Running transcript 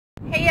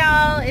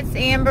it's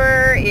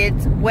Amber.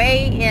 It's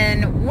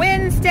weigh-in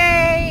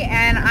Wednesday,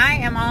 and I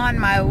am on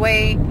my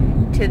way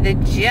to the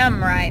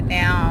gym right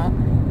now.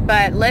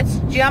 But let's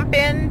jump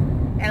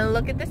in and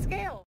look at the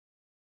scale.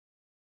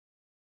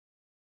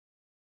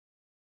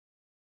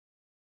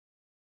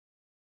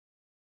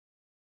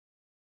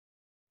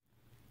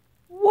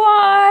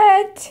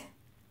 What?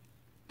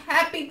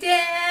 Happy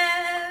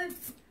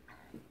dance!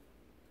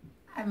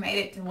 I made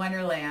it to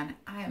Wonderland.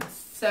 I am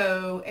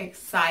so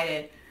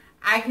excited.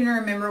 I can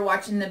remember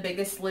watching The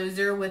Biggest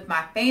Loser with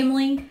my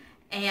family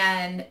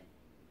and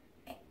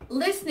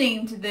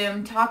listening to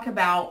them talk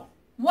about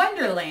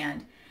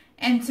Wonderland.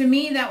 And to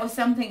me, that was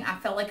something I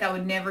felt like I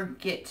would never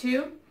get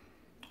to.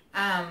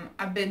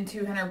 I've been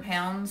 200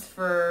 pounds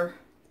for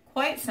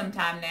quite some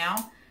time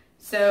now.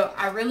 So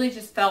I really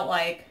just felt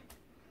like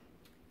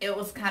it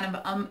was kind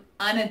of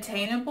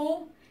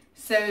unattainable.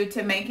 So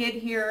to make it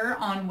here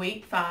on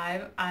week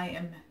 5, I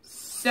am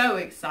so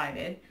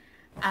excited.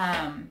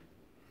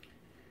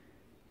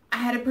 I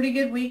had a pretty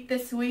good week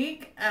this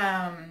week.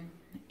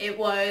 It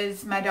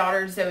was my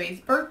daughter Zoe's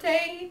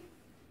birthday,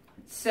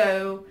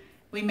 so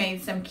we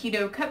made some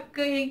keto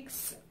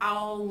cupcakes.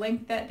 I'll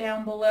link that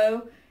down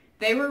below.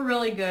 They were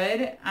really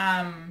good.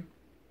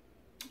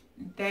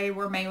 They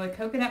were made with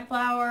coconut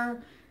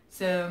flour,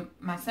 so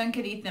my son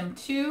could eat them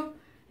too,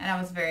 and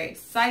I was very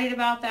excited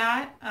about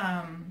that.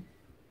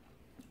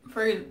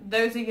 For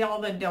those of y'all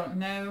that don't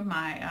know,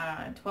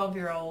 my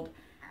 12-year-old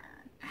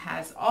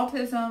has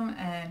autism,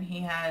 and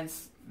he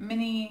has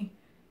many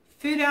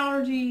food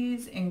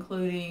allergies,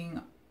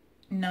 including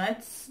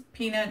nuts,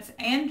 peanuts,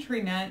 and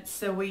tree nuts,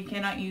 so we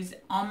cannot use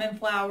almond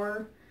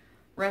flour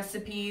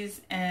recipes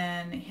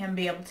and him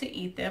be able to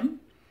eat them.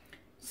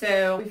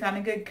 So we found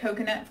a good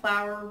coconut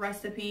flour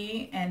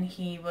recipe, and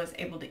he was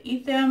able to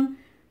eat them.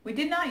 We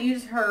did not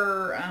use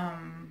her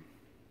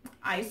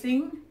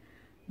icing,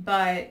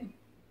 but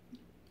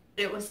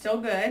it was still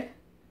good.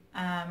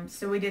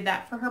 So we did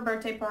that for her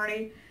birthday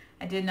party.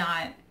 I did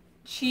not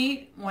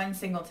cheat one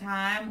single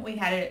time. We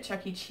had it at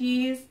Chuck E.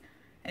 Cheese.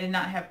 I did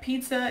not have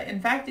pizza. In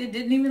fact, it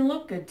didn't even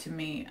look good to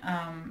me.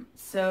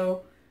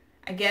 So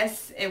I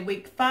guess at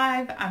week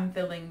 5, I'm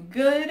feeling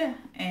good,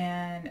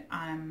 and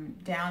I'm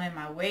down in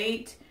my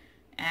weight,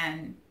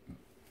 and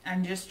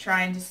I'm just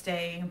trying to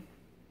stay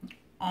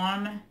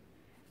on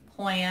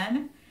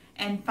plan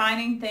and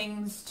finding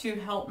things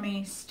to help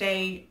me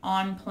stay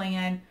on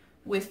plan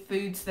with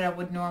foods that I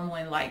would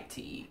normally like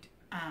to eat.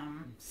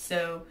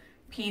 So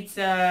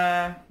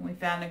pizza, we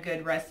found a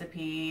good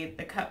recipe.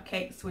 The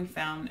cupcakes, we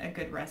found a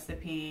good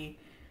recipe.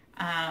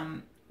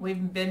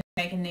 We've been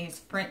making these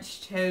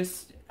French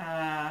toast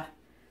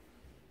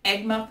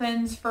egg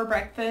muffins for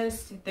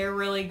breakfast. They're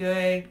really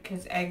good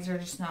because eggs are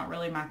just not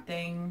really my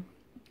thing.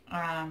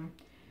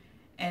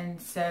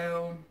 And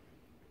so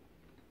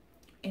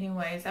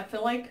anyways, I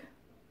feel like,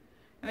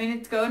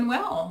 it's going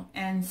well.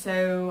 And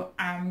so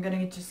I'm going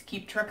to just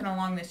keep trucking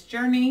along this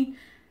journey.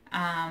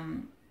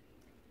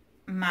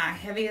 My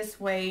heaviest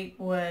weight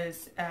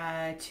was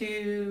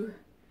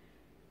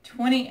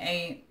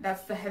 228.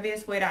 That's the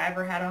heaviest weight I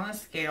ever had on a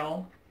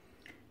scale.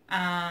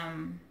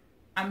 I'm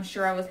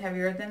sure I was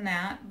heavier than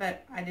that,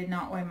 but I did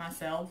not weigh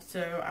myself.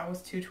 So I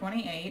was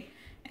 228,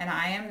 and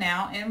I am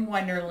now in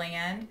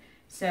Wonderland.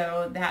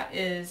 So that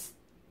is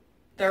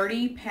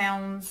 30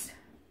 pounds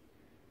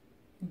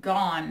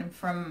gone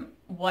from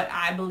what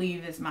I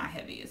believe is my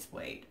heaviest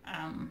weight.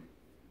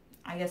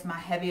 I guess my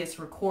heaviest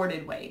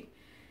recorded weight.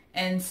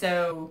 And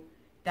so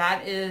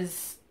that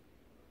is,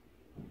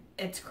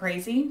 it's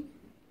crazy.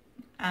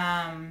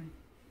 My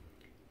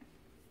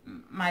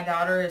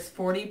daughter is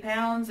 40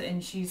 pounds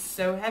and she's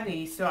so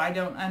heavy, so I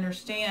don't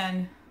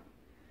understand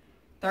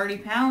 30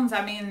 pounds.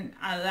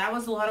 That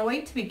was a lot of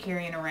weight to be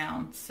carrying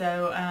around.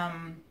 So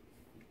I'm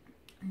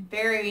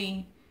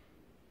very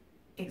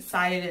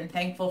excited and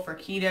thankful for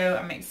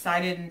keto. I'm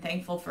excited and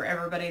thankful for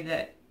everybody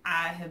that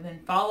I have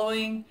been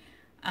following.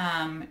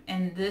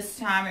 And this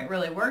time it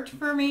really worked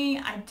for me.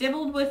 I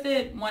dabbled with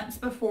it once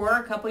before,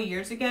 a couple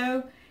years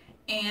ago,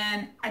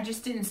 and I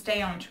just didn't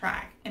stay on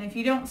track. And if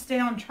you don't stay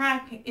on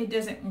track, it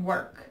doesn't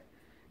work.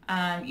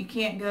 You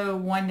can't go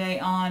one day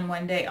on,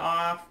 one day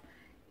off.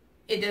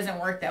 It doesn't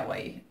work that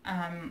way.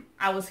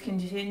 I was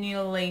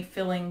continually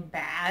feeling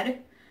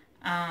bad.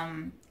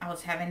 I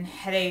was having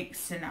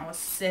headaches, and I was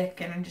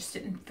sick, and I just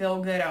didn't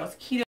feel good. I was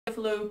keto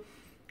flu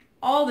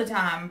all the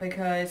time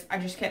because I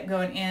just kept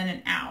going in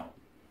and out.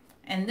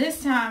 And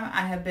this time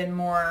I have been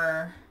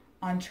more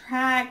on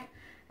track.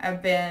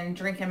 I've been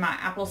drinking my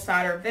apple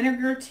cider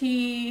vinegar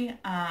tea.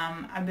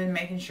 I've been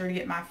making sure to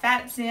get my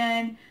fats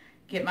in,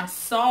 get my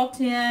salt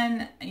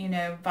in.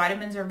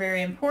 Vitamins are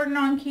very important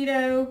on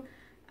keto.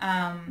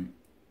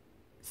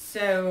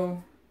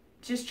 So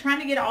just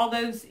trying to get all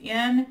those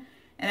in,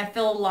 and I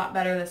feel a lot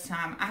better this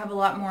time. I have a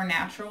lot more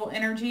natural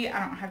energy. I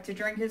don't have to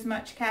drink as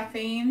much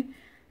caffeine.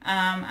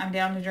 I'm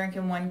down to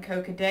drinking 1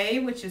 Coke a day,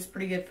 which is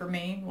pretty good for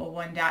me. Well,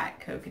 1 Diet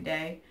Coke a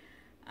day.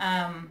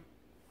 And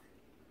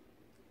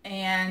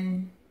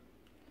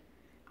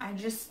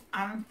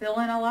I'm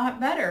feeling a lot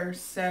better.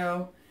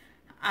 So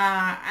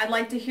I'd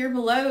like to hear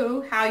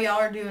below how y'all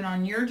are doing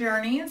on your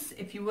journeys.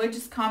 If you would,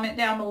 just comment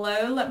down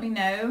below, let me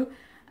know.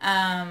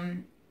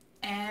 And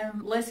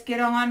let's get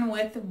on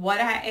with what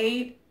I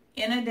ate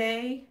in a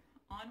day.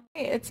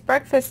 It's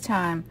breakfast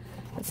time.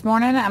 This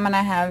morning I'm going to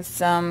have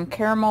some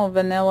caramel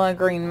vanilla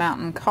green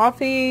mountain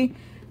coffee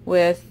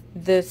with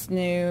this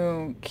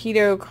new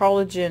Keto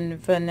collagen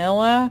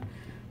vanilla.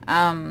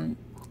 I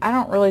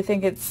don't really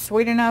think it's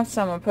sweet enough,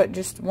 so I'm going to put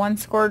just 1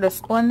 squirt of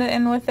Splenda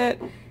in with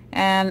it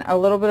and a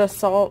little bit of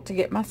salt to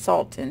get my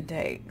salt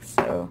intake.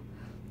 So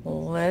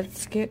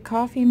let's get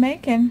coffee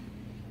making.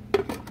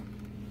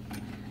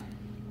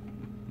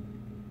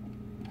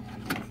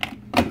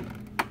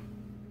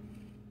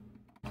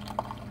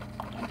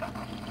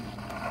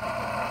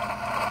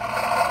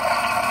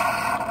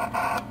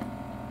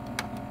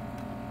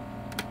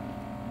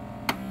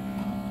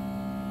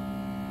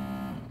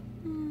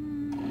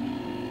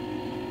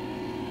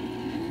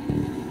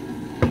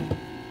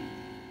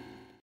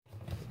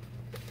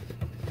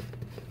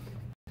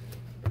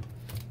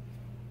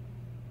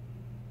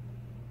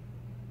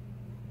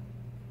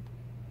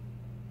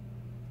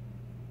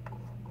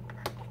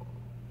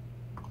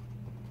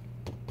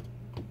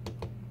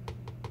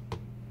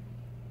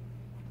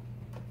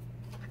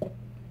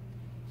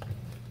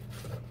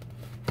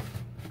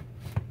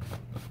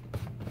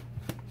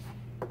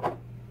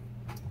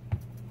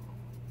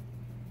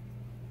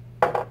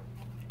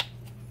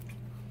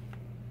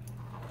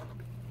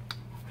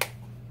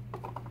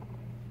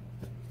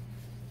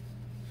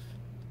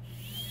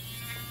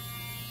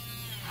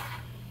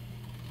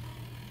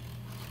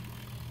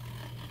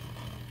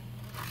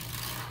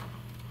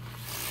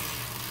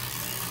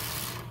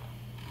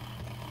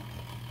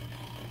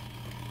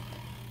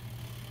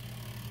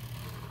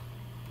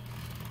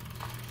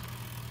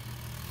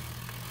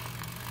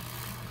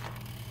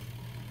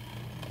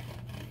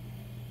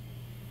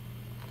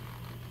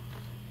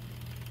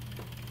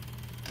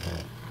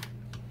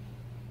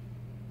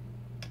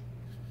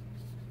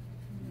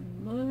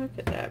 Look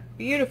at that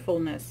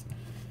beautifulness.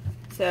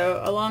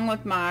 So along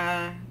with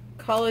my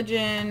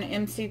collagen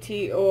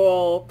MCT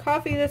oil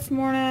coffee this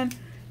morning,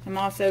 I'm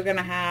also going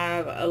to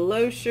have a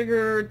low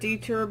sugar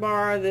detour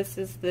bar. This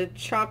is the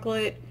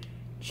chocolate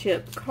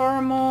chip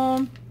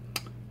caramel.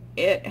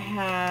 It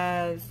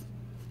has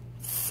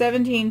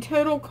 17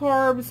 total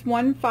carbs,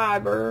 1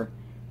 fiber,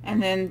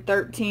 and then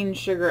 13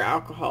 sugar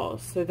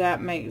alcohols. So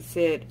that makes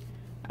it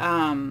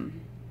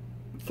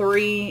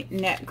 3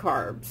 net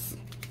carbs.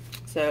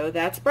 So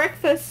that's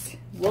breakfast.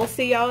 We'll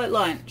see y'all at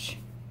lunch.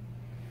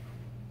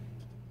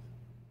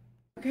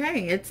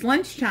 Okay, it's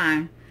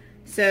lunchtime.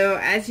 So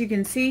as you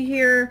can see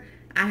here,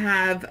 I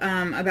have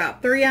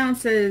about 3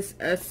 ounces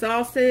of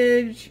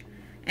sausage,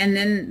 and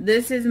then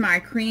this is my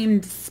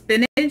creamed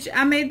spinach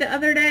I made the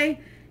other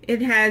day.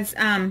 It has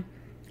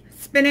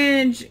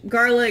spinach,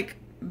 garlic,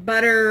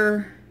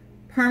 butter,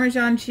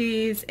 Parmesan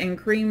cheese, and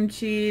cream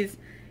cheese,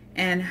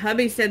 and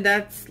hubby said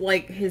that's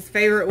like his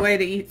favorite way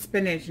to eat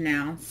spinach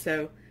now.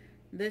 So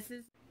this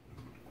is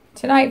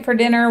tonight for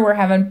dinner. We're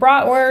having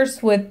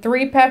bratwurst with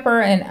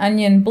 3-pepper and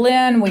onion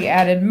blend. We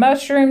added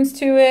mushrooms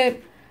to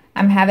it.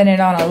 I'm having it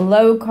on a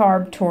low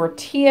carb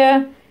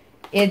tortilla.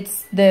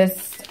 It's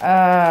this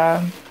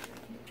low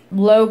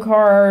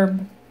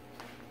carb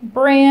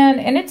brand,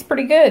 and it's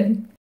pretty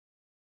good.